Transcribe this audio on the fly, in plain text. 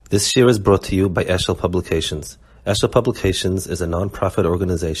This year is brought to you by Eshel Publications. Eshel Publications is a non-profit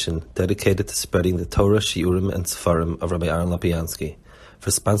organization dedicated to spreading the Torah, Shiurim, and Sefarim of Rabbi Aaron Lapiansky. For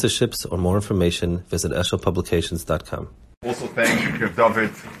sponsorships or more information, visit eshelpublications.com. Also thank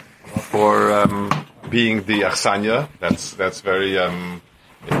David for being the Achsanya. That's very it's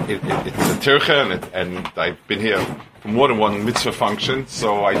a tircha, and I've been here for more than one mitzvah function,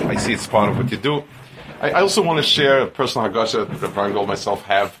 so I see it's part of what you do. I also want to share a personal hagasha that Brian Gold and myself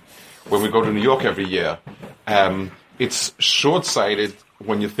have when we go to New York every year. It's short-sighted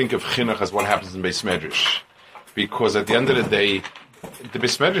when you think of chinuch as what happens in Beis Medrash, because at the end of the day, the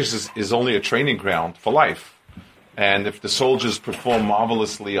Beis Medrash is only a training ground for life. And if the soldiers perform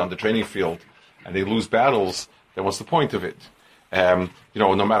marvelously on the training field and they lose battles, then what's the point of it?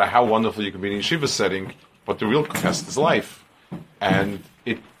 No matter how wonderful you can be in a yeshiva setting, but the real test is life. And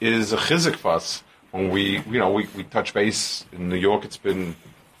it is a chizik for us when we touch base in New York. It's been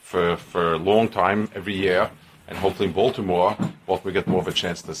for a long time, every year, and hopefully in Baltimore, both we get more of a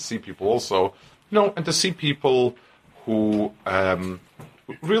chance to see people also, and to see people who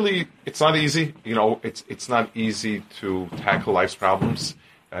really, it's not easy. It's not easy to tackle life's problems,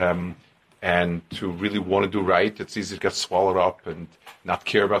 and to really want to do right. It's easy to get swallowed up and not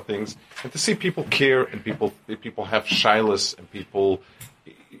care about things. And to see people care, and people have shilas, and people,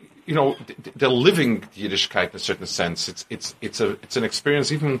 they're living Yiddishkeit in a certain sense. It's an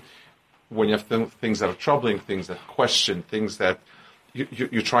experience, even when you have things that are troubling, things that question, things that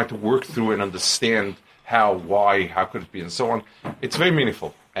you try to work through and understand how, why, how could it be, and so on. It's very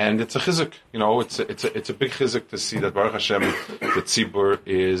meaningful, and it's a chizuk. It's a big chizuk to see that Baruch Hashem, the tzibur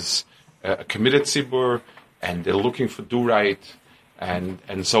is a committed tzibur, and they're looking for do right,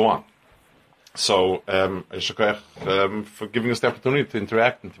 and so on. So, for giving us the opportunity to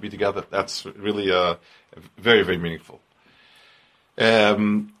interact and to be together, that's really very, very meaningful. I'd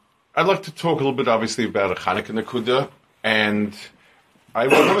like to talk a little bit, obviously, about a Chanuka Nekuda, and I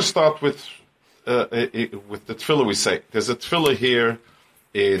want to start with the tefillah we say. There's a tefillah here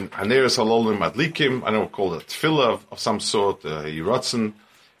in Haneres Halolim Madlikim. I don't call it a tefillah of some sort, Yiratzen.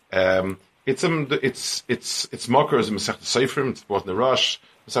 It's Makar is a Masechet Sofrim. It's brought in the Rush.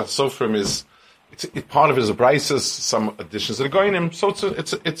 Masechet Sofrim is part of it is a Brises, some additions that are going in. So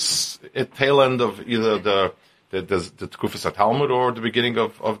it's a tail end of either the Tkufas Talmud or the beginning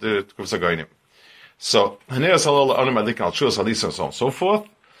of the Tkufas Goinim. So Haneres Halolim Madlikim Al Shuas Alisa and so on and so forth.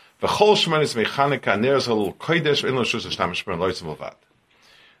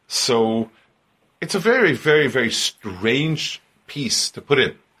 So it's a very, very, very strange piece to put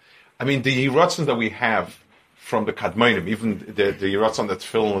in. I mean, the Yiratzon that we have from the Kadmonim, even the Yiratzon that's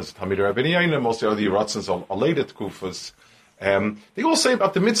film is Talmidei Rabbeinu Yoina, most of the other Yiratzons are later Tkufas. They all say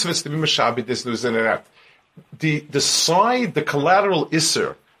about the mitzvahs to be Meshabit, this, and that. The side, the collateral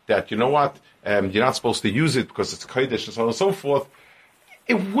Isser, that, you're not supposed to use it because it's Kodesh and so on and so forth,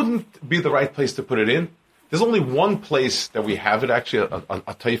 it wouldn't be the right place to put it in. There's only one place that we have it, actually,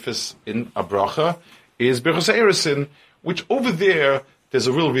 a taifas in a bracha, is Berachas Eirisin, which over there's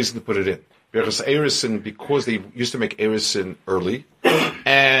a real reason to put it in. Berachas Eirisin, because they used to make Eirisin early,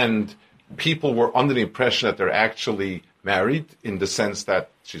 and people were under the impression that they're actually married, in the sense that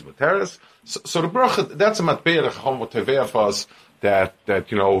she's Materis. So the bracha, that's a matbeir, Chacham V'Tevei for us, that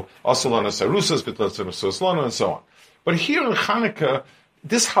Asalana Sarusas, Vitlatzana Suslana, and so on. But here in Chanukah,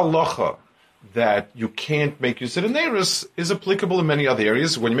 this halacha that you can't make use of the neiros is applicable in many other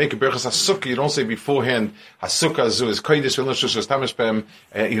areas. When you make a berachas hasukah, you don't say beforehand hasukah zu is kodesh v'lo tamish bem.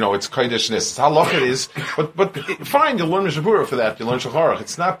 It's kodeshness. It's halacha it is, but fine. You'll learn mishabura for that. You learn shacharach.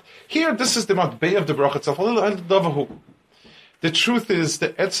 It's not here. This is the matbei of the bracha itself. The truth is, the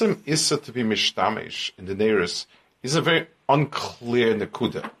etzem issa to be mishtamish in the neiros is a very unclear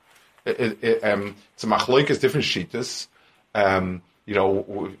nekuda. It's a machloikas, different shitas.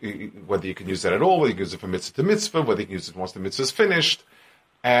 Whether you can use that at all, whether you can use it from mitzvah to mitzvah, whether you can use it once the mitzvah is finished.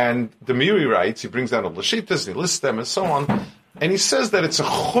 And the Miri writes, he brings down all the shitas, and he lists them, and so on. And he says that it's a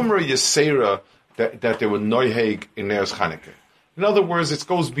chumra yesera that they were noiheg in Neres Chanukah. In other words, it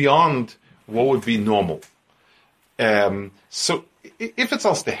goes beyond what would be normal. So if it's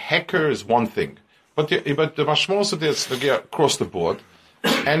also the hecker is one thing, but the mashmos of this across the board.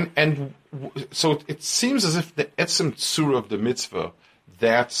 And so it seems as if the etzem tzura of the mitzvah,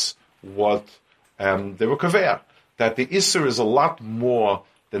 that's what they were kaver. That the isser is a lot more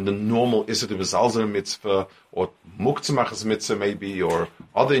than the normal isser to bezalzer mitzvah, or muktzmachas mitzvah maybe, or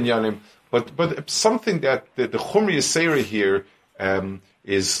other inyanim. But something that the chumri yisera here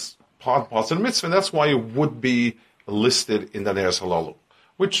is part of the mitzvah, and that's why it would be listed in the Neres Halalu.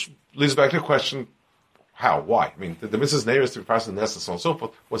 Which leads back to the question, How? Why? I mean, the Mrs. Neir is to be passed in the nest and so on and so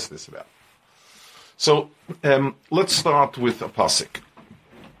forth. What's this about? So let's start with a pasuk.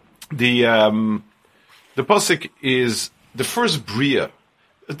 The pasuk is the first bria.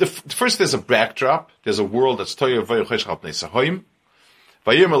 First, there's a backdrop. There's a world that's toyer v'yochesh al pnei sahoim.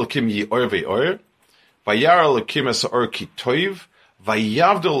 Vayim elokim yi or ve'or. Vayar elokim es or ki toiv.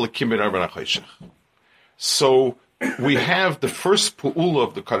 Vayavdol elokim ben or ben achoshech. So we have the first pu'ula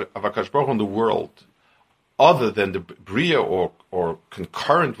of HaKadosh Baruch Hu in the world, other than the bria or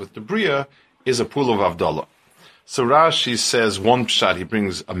concurrent with the bria, is a pu'ula of Avdallah. So Rashi says one pshat, he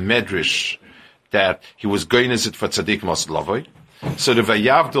brings a medrash that he was goynezit for tzaddik maslavoi. So the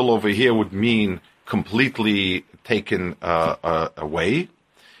vayavdol over here would mean completely taken away.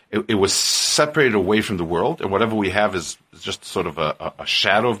 It was separated away from the world, and whatever we have is just sort of a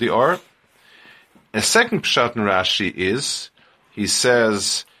shadow of the or. A second pshat in Rashi is, he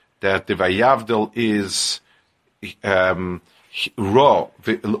says that the vayavdol is ra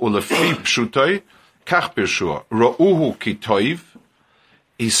ulefi pshutoi kach pirshua ra'uhu ki toiv.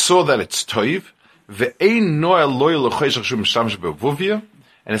 He saw that it's toiv ve'ein noel loy lechayshach shum shamish bevuvia,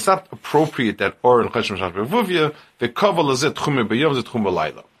 and it's not appropriate that or and chayshach shamish bevuvia ve'kaval azet tchume beyom zet tchume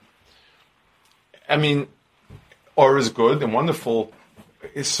b'layla. I mean, or is good and wonderful.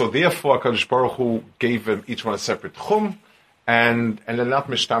 So therefore, HaKadosh Baruch Hu gave them each one a separate chum, and they're not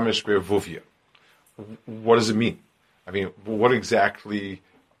mishtamish be'vuvia. What does it mean? I mean, what exactly?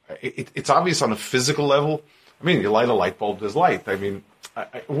 It's obvious on a physical level. I mean, you light a light bulb, there's light. I mean,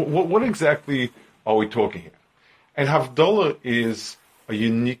 what exactly are we talking here? And Havdalah is a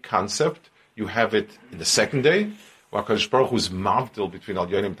unique concept. You have it in the second day, where HaKadosh Baruch Hu is mavdil between al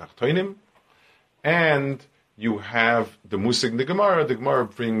yonim tachtoinim, and you have the musig in the Gemara. The Gemara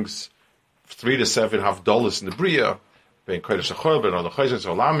brings 3 to 7 havdalas in the bria, ben kodesh achol, ben olachoyes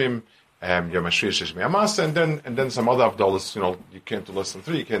olamim, yom hashriya shesh miyamasa, and then some other havdalas. You know, you can't do less than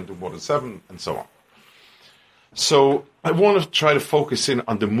 3, you can't do more than 7, and so on. So I want to try to focus in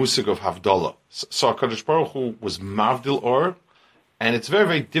on the musig of havdalah. So HaKadosh Baruch Hu was mavdil or, and it's very,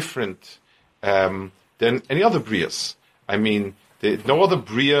 very different than any other brias. I mean, no other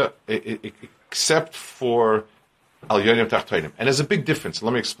bria except for Al Yonim Tachtoinim. And there's a big difference.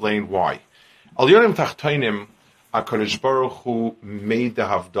 Let me explain why. Al Yonim Tachtoinim, HaKadosh Baruch Hu made the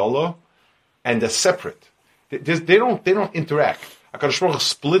Havdalah, and they're separate. They don't interact. HaKadosh Baruch Hu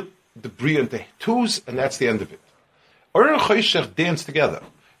split the Bria into twos, and that's the end of it. Or and Choshech dance together.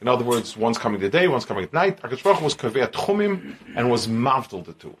 In other words, one's coming at day, one's coming at night. HaKadosh Baruch Hu was Kaveh Tchumim, and was Mavdal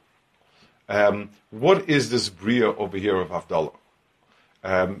the two. What is this Bria over here of Havdalah?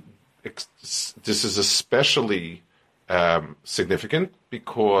 This is especially significant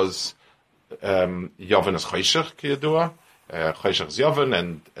because Yavan is Choshech kiyadua, Choshech is Yavan,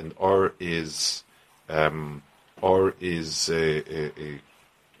 and Or is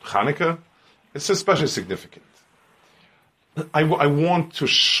Chanuka. It's especially significant. I want to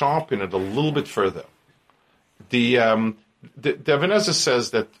sharpen it a little bit further. The Even HaEzer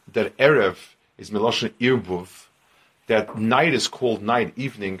says that Erev is Miloshen Irbuv, that night is called night,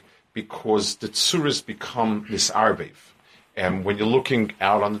 evening, because the tzuras become nisarbev. And when you're looking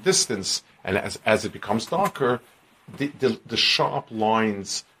out on the distance, and as it becomes darker, the sharp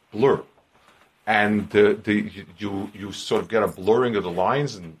lines blur. And you sort of get a blurring of the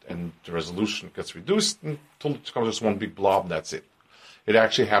lines, and the resolution gets reduced until it becomes just one big blob, and that's it. It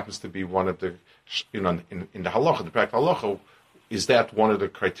actually happens to be one of the, in the halacha, the practical halacha, is that one of the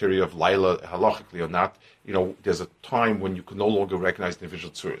criteria of Laila halachically or not? There's a time when you can no longer recognize the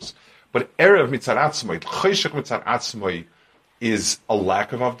individual tzuras. But Erev mitzad atzmai, Choshech mitzad atzmai, is a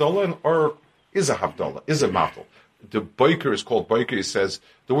lack of Havdalah, or is a Havdalah, is a matal. The boker is called boker. He says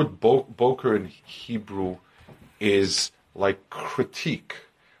the word boker in Hebrew is like critique,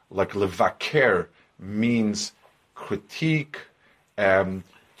 like levaker means critique,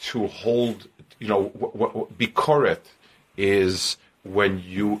 to hold, bikoret is when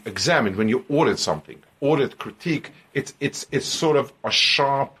you examine, when you audit something. Audit, critique, it's sort of a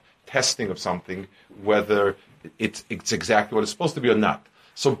sharp testing of something, whether it's exactly what it's supposed to be or not.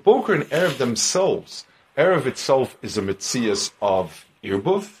 So Boker and Erev themselves, Erev itself is a metzias of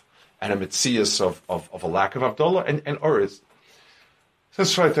Irbuv, and a metzias of a lack of Havdalah, and Or is. So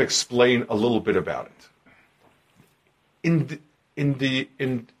let's try to explain a little bit about it. In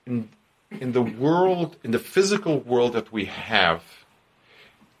the world, in the physical world that we have,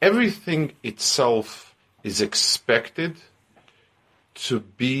 everything itself is expected to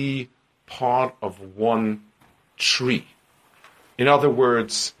be part of one tree. In other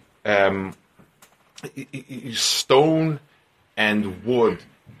words, stone and wood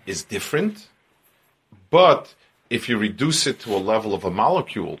is different, But if you reduce it to a level of a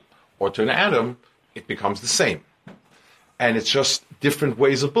molecule or to an atom, it becomes the same. And it's just different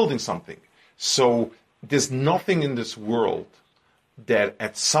ways of building something. So there's nothing in this world that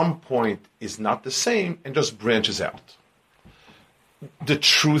at some point is not the same and just branches out. The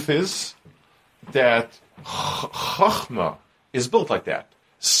truth is that Chachma is built like that.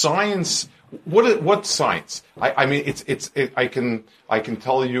 Science, what science? I mean, I can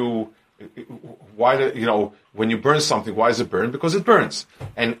tell you why when you burn something, why does it burn? Because it burns.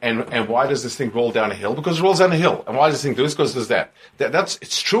 And why does this thing roll down a hill? Because it rolls down a hill. And why does this thing do this? Because it does that.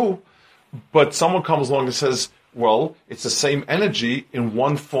 It's true. But someone comes along and says, well, it's the same energy. In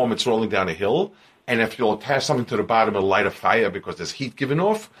one form, it's rolling down a hill. And if you'll attach something to the bottom, it'll light a fire because there's heat given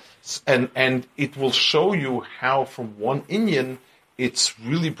off. And it will show you how from one inyan, it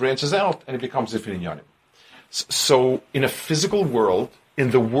really branches out and it becomes different inyanim. So in a physical world,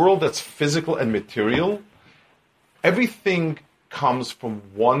 in the world that's physical and material, everything comes from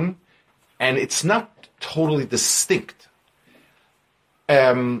one, and it's not totally distinct.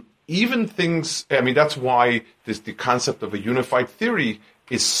 Even things, I mean, that's why the concept of a unified theory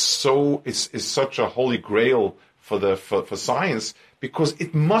is such a holy grail for science, because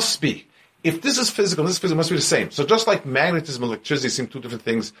it must be. If this is physical, this is physical, it must be the same. So just like magnetism and electricity seem two different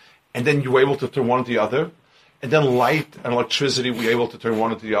things, and then you were able to turn one into the other, and then light and electricity we were able to turn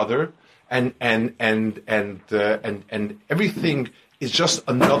one into the other, and everything is just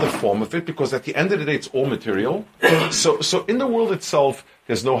another form of it, because at the end of the day it's all material. So in the world itself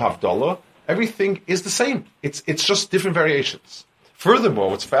there's no havdalah. Everything is the same. It's just different variations. Furthermore,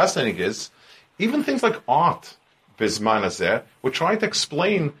 what's fascinating is even things like art, Bisman Hazeh, we're trying to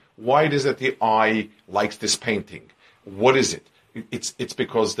explain why it is that the eye likes this painting. What is it? It's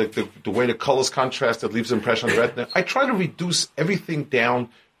because the way the colors contrast, it leaves an impression on the retina. I try to reduce everything down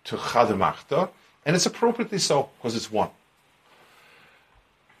to chadamachta, and it's appropriately so, because it's one.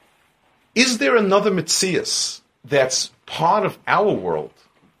 Is there another Metzias that's part of our world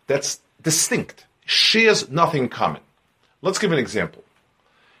that's distinct, shares nothing in common? Let's give an example.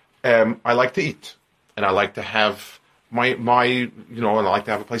 I like to eat, and I like to have and I like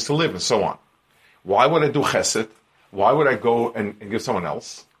to have a place to live, and so on. Why would I do chesed? Why would I go and give someone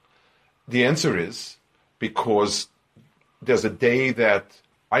else? The answer is because there's a day that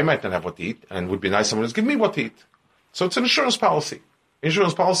I might not have what to eat, and it would be nice someone to give me what to eat. So it's an insurance policy.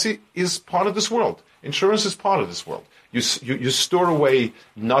 Insurance policy is part of this world. Insurance is part of this world. You store away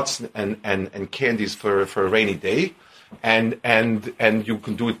nuts and candies for a rainy day, and you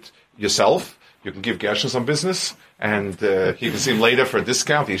can do it yourself. You can give Gershon some business, and he can see him later for a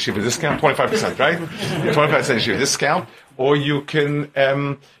discount. He should have a discount, 25%, right? 25% issue discount, or you can,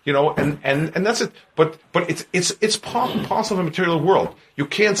 and that's it. But it's part and parcel of the material world. You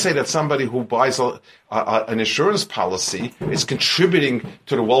can't say that somebody who buys an insurance policy is contributing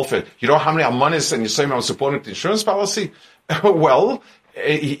to the welfare. You know how many almanis and you say I'm supporting the insurance policy? Well,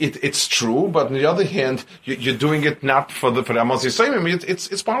 it's true, but on the other hand, you're doing it not for the almanis Yisraelim. I mean,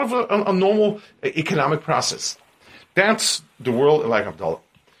 it's part of a normal economic process. That's the world like Abdullah.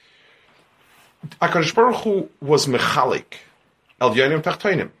 HaKadosh Baruch Hu was mechalik el yonim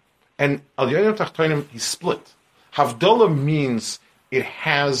tachtonim, and el yonim tachtonim he split. Havdalah means it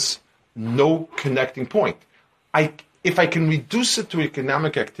has no connecting point. If I can reduce it to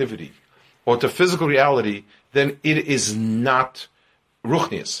economic activity or to physical reality, then it is not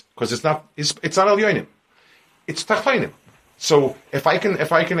ruchnius, because it's not el yonim, it's tachtonim. So if I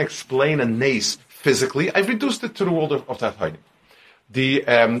can explain a nace physically, I've reduced it to the world of tachtonim.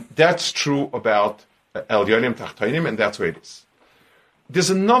 That's true about El Yonim Tachtonim, and that's where it is. There's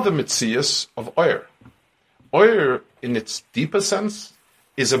another Metzias of Oyer. Oyer, in its deeper sense,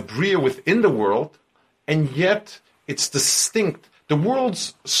 is a bria within the world, and yet it's distinct. The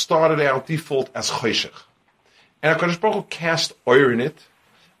worlds started out default as Choshech. And HaKadosh Baruch Hu cast Oyer in it,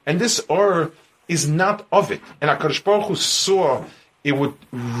 and this Oyer is not of it. And HaKadosh Baruch Hu saw it would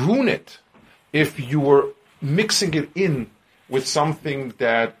ruin it if you were mixing it in with something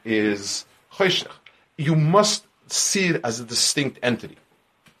that is choshech. You must see it as a distinct entity.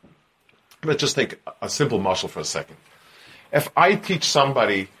 Let's just take a simple mashal for a second. If I teach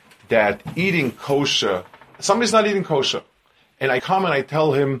somebody that eating kosher, somebody's not eating kosher, and I come and I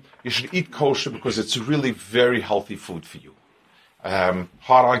tell him you should eat kosher because it's really very healthy food for you. Hard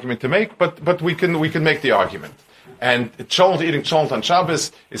argument to make, but we can make the argument. And eating cholent on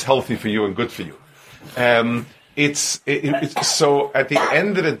Shabbos is healthy for you and good for you. So at the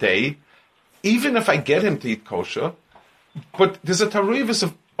end of the day, even if I get him to eat kosher, but there's a tarivus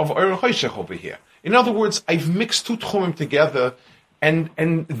of Oyer Choshech over here. In other words, I've mixed two tchumim together, and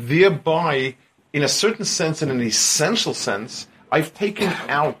thereby in a certain sense, in an essential sense, I've taken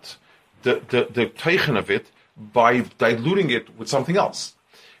out the teichen of it by diluting it with something else.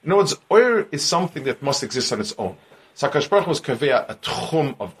 In other words, oir is something that must exist on its own. So HaKadosh Baruch Hu was kaveh a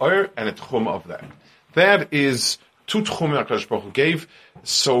tchum of oir and a tchum of that. That is two tchumim HaKadosh Baruch Hu gave.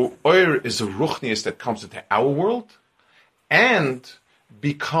 So oir is a ruchnius that comes into our world and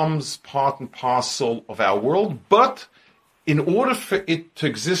becomes part and parcel of our world. But in order for it to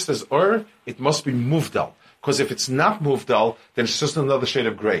exist as oir, it must be muvdal. Because if it's not muvdal, then it's just another shade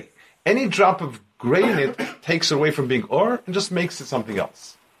of gray. Any drop of gray in it takes it away from being oir and just makes it something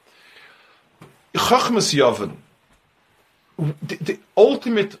else. Chachmas Yavin. The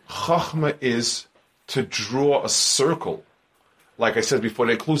ultimate chachma is to draw a circle. Like I said before,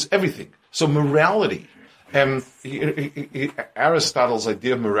 it includes everything. So morality. Aristotle's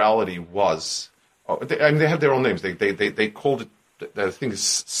idea of morality was, they have their own names. They called it, I think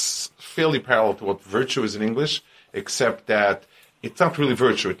it's fairly parallel to what virtue is in English, except that it's not really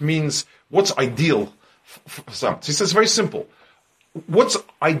virtue. It means what's ideal for some. So he says very simple. What's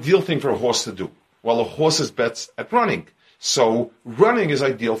ideal thing for a horse to do? Well, a horse is best at running. So running is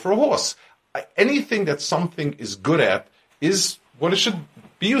ideal for a horse. Anything that something is good at is what it should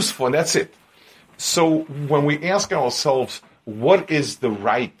be used for, and that's it. So when we ask ourselves, what is the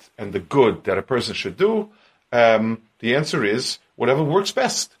right and the good that a person should do? The answer is whatever works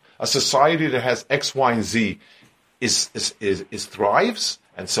best. A society that has X, Y, and Z is thrives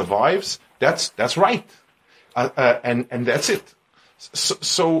and survives. That's right, and that's it.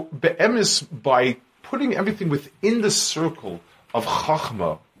 So be'emes, by putting everything within the circle of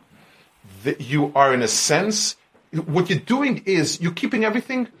chachma, that you are in a sense, what you're doing is you're keeping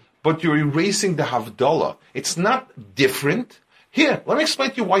everything, but you're erasing the havdalah. It's not different. Here, let me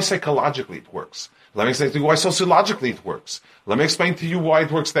explain to you why psychologically it works. Let me explain to you why sociologically it works. Let me explain to you why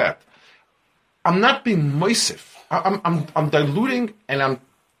it works that. I'm not being moisif. I'm diluting and I'm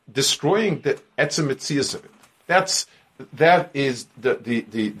destroying the etzem mitzias of it. That is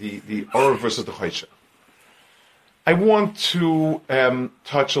the Or versus the Choshe. I want to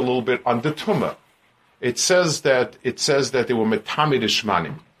touch a little bit on the Tumah. It says that they were metamid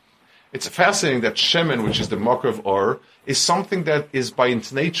shmanim. It's fascinating that shemen, which is the marker of Or, is something that is by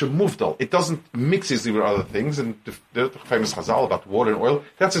its nature muvdal. It doesn't mix easily with other things. And the famous Chazal about water and oil,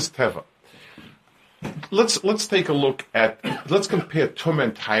 that's its teva. Let's take a look at, let's compare Tumah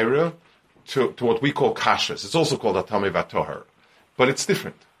and Taira to what we call kashrus. It's also called atame v'atohar, but it's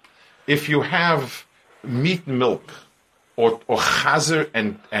different. If you have meat and milk, or chazer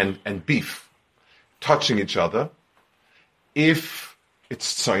and beef touching each other, if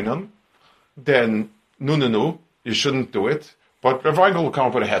it's tzoinon, then no, you shouldn't do it. But Rav Weigel will come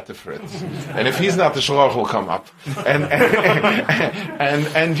up with a heter for it, and if he's not, the shloch will come up, and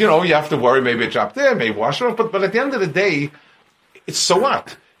you know, you have to worry. Maybe it dropped there, maybe wash it off. But at the end of the day, it's so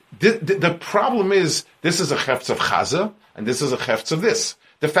what. The problem is, this is a chefts of chaza, and this is a chefts of this.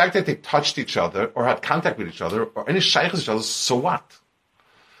 The fact that they touched each other, or had contact with each other, or any shaykhs with each other, so what?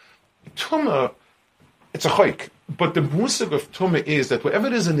 Tumah, it's a choik. But the musig of tumah is that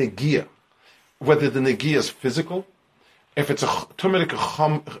wherever there's a negia, whether the negia is physical, if it's a tumah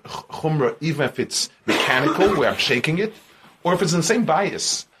chumrah, even if it's mechanical, where I'm shaking it, or if it's in the same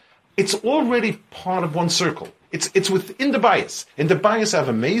bias, it's already part of one circle. It's within the bias. In the bias, I have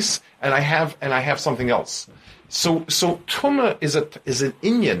a mace, and I have something else. So tumah is an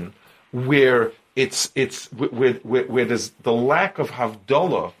inyan where where there's the lack of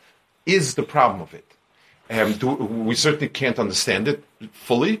havdalah is the problem of it. We certainly can't understand it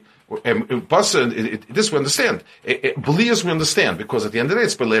fully. This we understand. Belias we understand, because at the end of the day,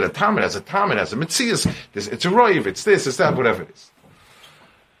 it's Beleda Tam, it has a Metzias, it's a Roiv, it's this, it's that, whatever it is.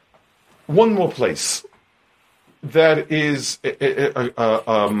 One more place that is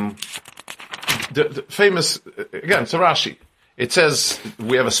the famous, again, it's a Rashi. It says,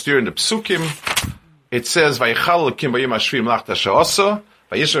 we have a steer in the Psukim, it says, Vayichal Elokim Bayim Ashvi Melachta She'osa,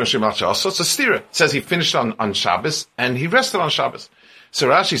 Vayishar Ashvi Melachta She'osa. It's a steer. It says he finished on Shabbos, and he rested on Shabbos. So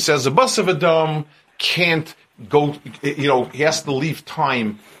Rashi says, the bus of Adam can't go, he has to leave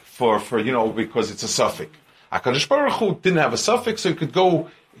time for because it's a suffix. HaKadosh Baruch Hu didn't have a suffix, so he could go.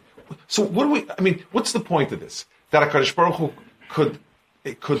 So what's the point of this? That HaKadosh Baruch Hu could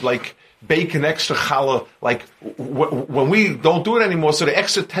like bake an extra challah, like when we don't do it anymore, so the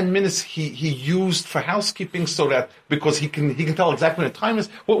extra 10 minutes he used for housekeeping, so that, because he can tell exactly when the time is.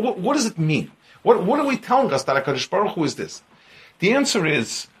 What does it mean? What are we telling us that HaKadosh Baruch Hu is this? The answer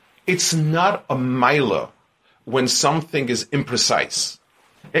is, it's not a milah when something is imprecise.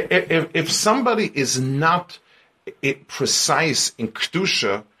 If somebody is not precise in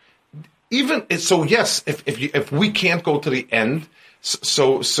kedusha, So yes, if we can't go to the end,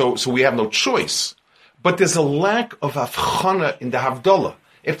 so we have no choice. But there's a lack of avchana in the Havdalah.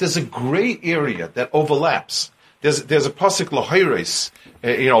 If there's a gray area that overlaps, there's a pasuk lahayres,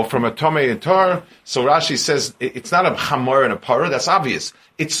 from a tomei and tar. So Rashi says it's not a chamor and a para. That's obvious.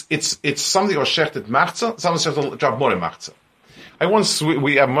 It's something or shechted machza, something shechted javmore machza.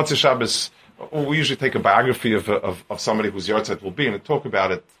 We have Motzei Shabbos. We usually take a biography of somebody whose yahrzeit will be, and talk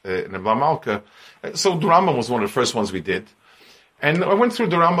about it in the Malka. So the Rambam was one of the first ones we did. And I went through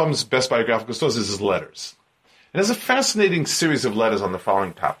the Rambam's best biographical stories, his letters. And there's a fascinating series of letters on the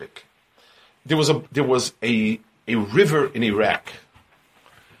following topic. There was a river in Iraq,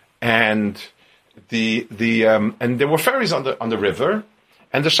 and and there were ferries on the river,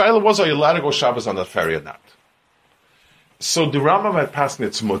 and the shaila was, are you allowed to go Shabbos on that ferry or not? So the Rambam had passed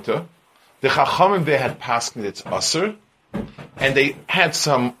its mutter, the Chachamim they had passed its asur, and they had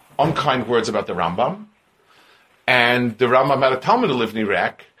some unkind words about the Rambam. And the Rambam had a Talmud who lived in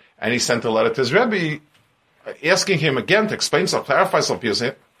Iraq, and he sent a letter to his Rebbe asking him again to explain something, clarify something.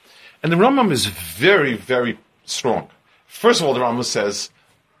 And the Rambam is very, very strong. First of all, the Rambam says,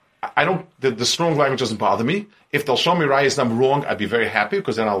 the strong language doesn't bother me. If they'll show me rayas and I'm wrong, I'd be very happy,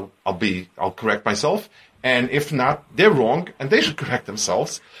 because then I'll correct myself. And if not, they're wrong, and they should correct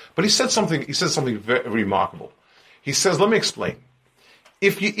themselves. But he said something very remarkable. He says, let me explain.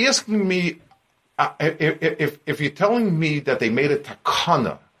 If you're asking me, if you're telling me that they made a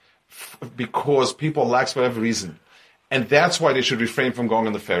takana because people lax for whatever reason, and that's why they should refrain from going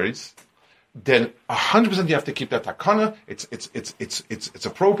on the ferries, then 100% you have to keep that takana. It's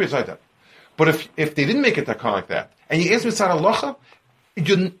appropriate like that. But if they didn't make a takana like that, and you ask me tzad halacha,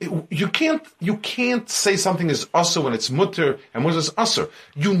 you can't say something is asur when it's mutter and what is asur.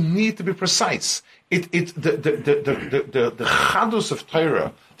 You need to be precise. The chadus of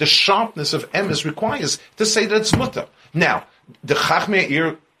Torah, the sharpness of emes requires to say that it's mutter. Now, the Chachmei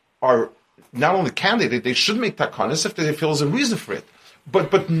Ir are not only candidate, they should make takanas if they feel there's a reason for it,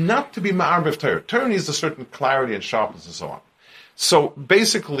 but not to be ma'arbev of Torah. Torah needs a certain clarity and sharpness and so on. So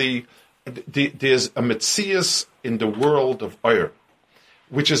basically, there's a metzias in the world of Oyer,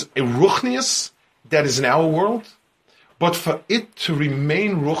 which is a ruchnius that is in our world, but for it to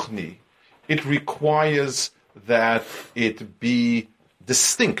remain ruchni, it requires that it be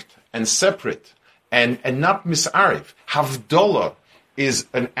distinct and separate and not misariv. Havdalah is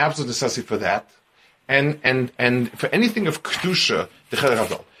an absolute necessity for that, and for anything of kedusha, the cheder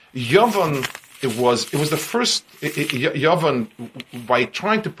havdalah. Yavan, it was the first. Yavan, by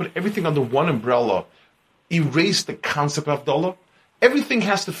trying to put everything under one umbrella, erased the concept of havdalah. Everything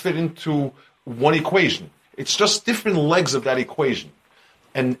has to fit into one equation. It's just different legs of that equation.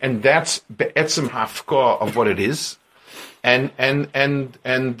 And that's be'etzem hafka of what it is. And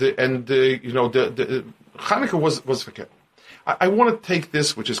Chanuka was for. I want to take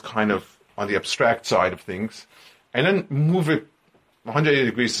this, which is kind of on the abstract side of things, and then move it 180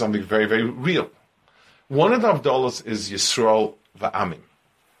 degrees to something very, very real. One of the Havdalahs is Yisrael va'amim.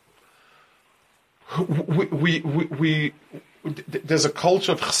 There's a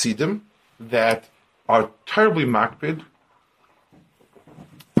culture of Chassidim that are terribly makpid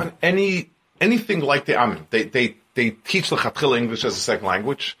on anything like the Amim. They teach the Chatchila English as a second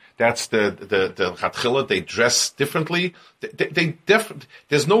language. That's the Chatchila. They dress differently.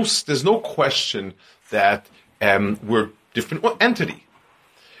 There's no question that we're different entity.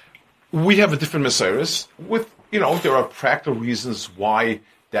 We have a different Messiahs with, there are practical reasons why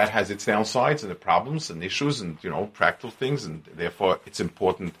that has its downsides and the problems and issues and, practical things, and therefore it's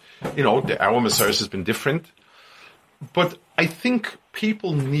important. Our Messiahs has been different. But I think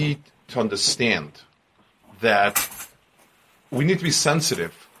people need to understand that we need to be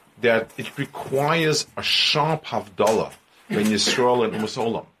sensitive, that it requires a sharp havdalah when Yisrael and Umas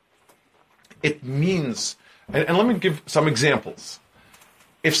Olam. It means, and let me give some examples.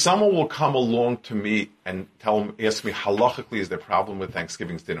 If someone will come along to me and ask me halachically, is there a problem with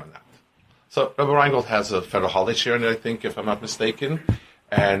Thanksgiving's dinner or not? So Rabbi Reingold has a federal holiday share in it, I think, if I'm not mistaken,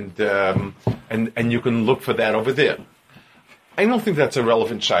 and you can look for that over there. I don't think that's a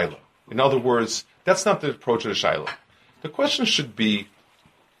relevant shaila. In other words, that's not the approach of the shaila. The question should be,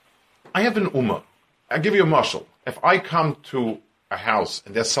 I have an ummah. I'll give you a mashal. If I come to a house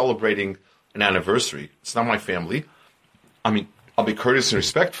and they're celebrating an anniversary, it's not my family. I mean, I'll be courteous and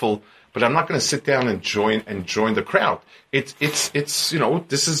respectful, but I'm not going to sit down and join the crowd. It's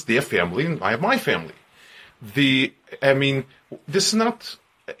this is their family and I have my family. This is not.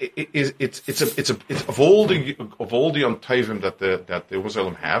 It's of all the Yom that the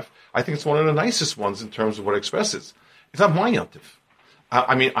Muslim have. I think it's one of the nicest ones in terms of what it expresses. It's not my Yom Tov.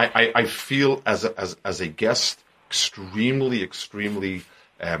 I feel as a guest extremely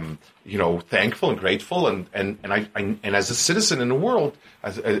thankful and grateful, and as a citizen in the world,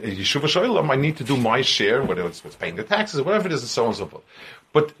 as a Yeshuva Shalom, I need to do my share, whether it's paying the taxes or whatever it is, and so on and so forth.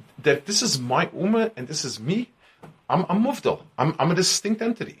 But that this is my ummah and this is me, I'm muvdal. I'm a distinct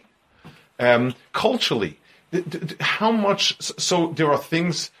entity. Culturally, how much? So there are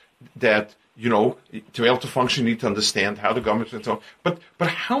things that, to be able to function, you need to understand how the government and so on. But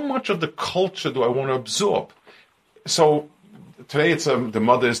how much of the culture do I want to absorb? So today it's the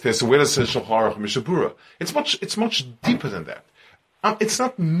mothers. There's a Mishabura. It's much deeper than that. It's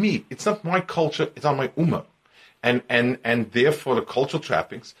not me. It's not my culture. It's on my ummah, and therefore the cultural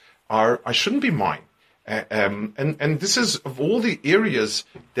trappings I shouldn't be mine. And this is of all the areas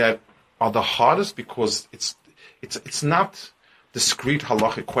that are the hardest, because it's not discrete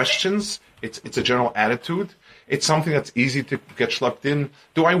halachic questions. It's a general attitude. It's something that's easy to get schlepped in.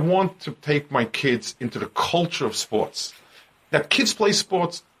 Do I want to take my kids into the culture of sports? That kids play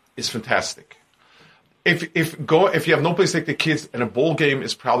sports is fantastic. If you have no place to take the kids, and a ball game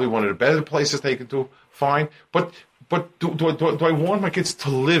is probably one of the better places to take them to, fine. But do I want my kids to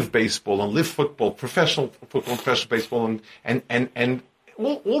live baseball and live football, professional football, professional baseball, and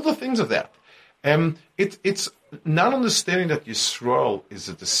all the things of that? It's not understanding that Yisrael is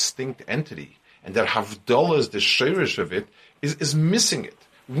a distinct entity, and that Havdalah is the shirish of it, is missing it.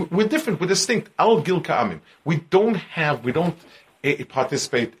 We're different. We're distinct. Al Gil Ka'amim. We don't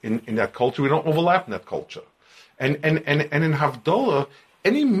participate in that culture. We don't overlap in that culture. And in Havdalah,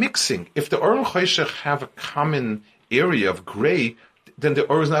 any mixing, if the Or and Choshech have a common area of gray, then the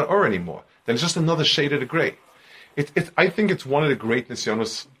Or is not Or anymore. Then it's just another shade of the gray. I think it's one of the great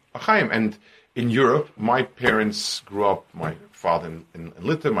Nisyonos Achaim. And in Europe, my parents grew up, my father in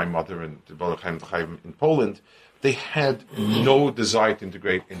Lithuania, my mother in Poland. They had no desire to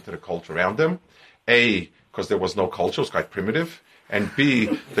integrate into the culture around them. A, because there was no culture, it was quite primitive. And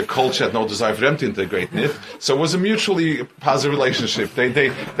B, the culture had no desire for them to integrate in it. So it was a mutually positive relationship.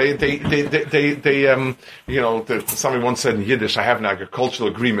 Somebody once said in Yiddish, I have an agricultural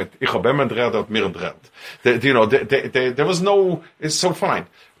agreement. Ich hab immer dreht, und mir dreht. There was no, it's so fine.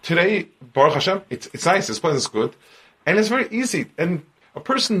 Today, Baruch Hashem, it's nice, it's pleasant, it's good. And it's very easy. And a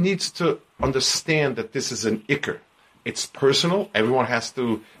person needs to understand that this is an ikr. It's personal. Everyone has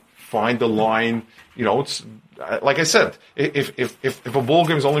to find the line. It's like I said, if a ball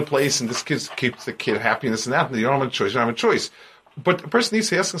game is the only place and this keeps the kid happy and this and that, and you don't have a choice, you don't have a choice. But a person needs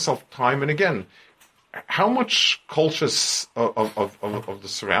to ask himself time and again, how much culture of the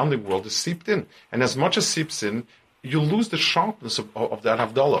surrounding world is seeped in? And as much as seeps in, you lose the sharpness of that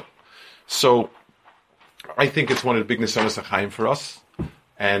Havdalah. So I think it's one of the big Nisanos HaChaim for us.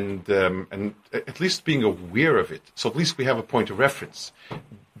 And at least being aware of it, so at least we have a point of reference.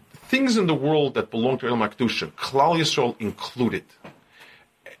 Things in the world that belong to Elam HaKdusha, Klal Yisrael included.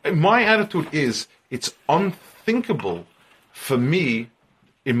 My attitude is, it's unthinkable for me,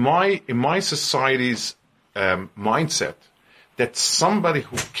 in my society's mindset, that somebody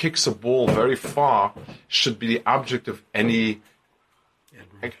who kicks a ball very far should be the object of any,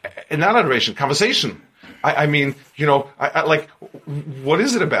 not adoration, conversation. I mean, I like, what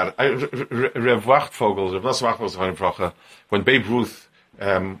is it about it? Rev Wachtvogel, when Babe Ruth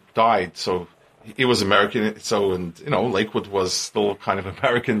died, so he was American, Lakewood was still kind of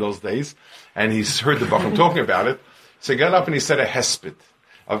American those days, and he heard the Bachram talking about it, so he got up and he said a hesped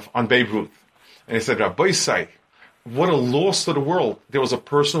on Babe Ruth, and he said, Rabbi Say, what a loss to the world. There was a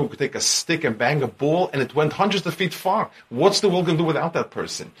person who could take a stick and bang a ball, and it went hundreds of feet far. What's the world going to do without that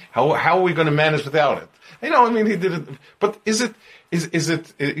person? How are we going to manage without it? He did it. But is it,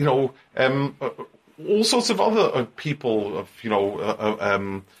 all sorts of other people,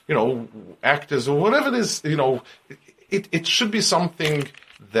 actors or whatever it is, it should be something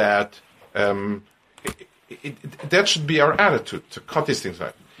that, that should be our attitude, to cut these things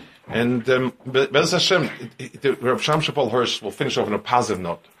out. And Bez Hashem, Rav Shamshapal Hirsch will finish off on a positive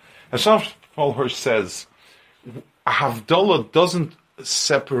note. Rav Shamshapal Hirsch says, Havdalah doesn't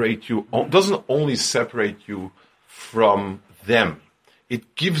only separate you from them.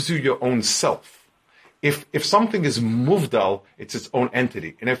 It gives you your own self. If something is muvdal, it's its own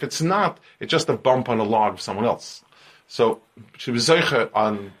entity. And if it's not, it's just a bump on a log of someone else. So, Shibizaycha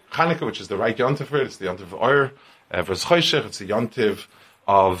on Chanuka, which is the right yontiv for it, it's the yontiv of Or, V'ez Choshech, it's the yontiv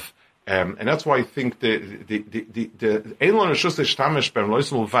of, and that's why I think the Elon Rishus L'Shtamish B'em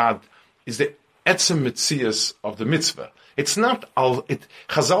Loisel Vad is the etzem mitzias of the mitzvah. It's not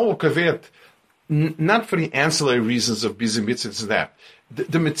Chazal will kavert not for the ancillary reasons of busy mitzvahs and that.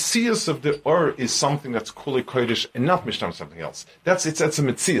 the Metzias of the Or is something that's Kuli Kodesh and not Mishnah something else. That's a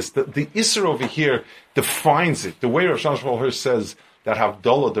Metzias. The Isser over here defines it. The way Rav Shlomo Hirsch says that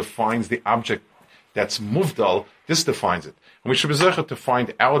Havdalah defines the object that's Muvdal, this defines it. And we should be zeichet to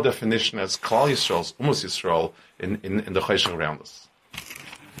find our definition as Klal Yisrael's, Umas Yisrael, in the Cheshach around us.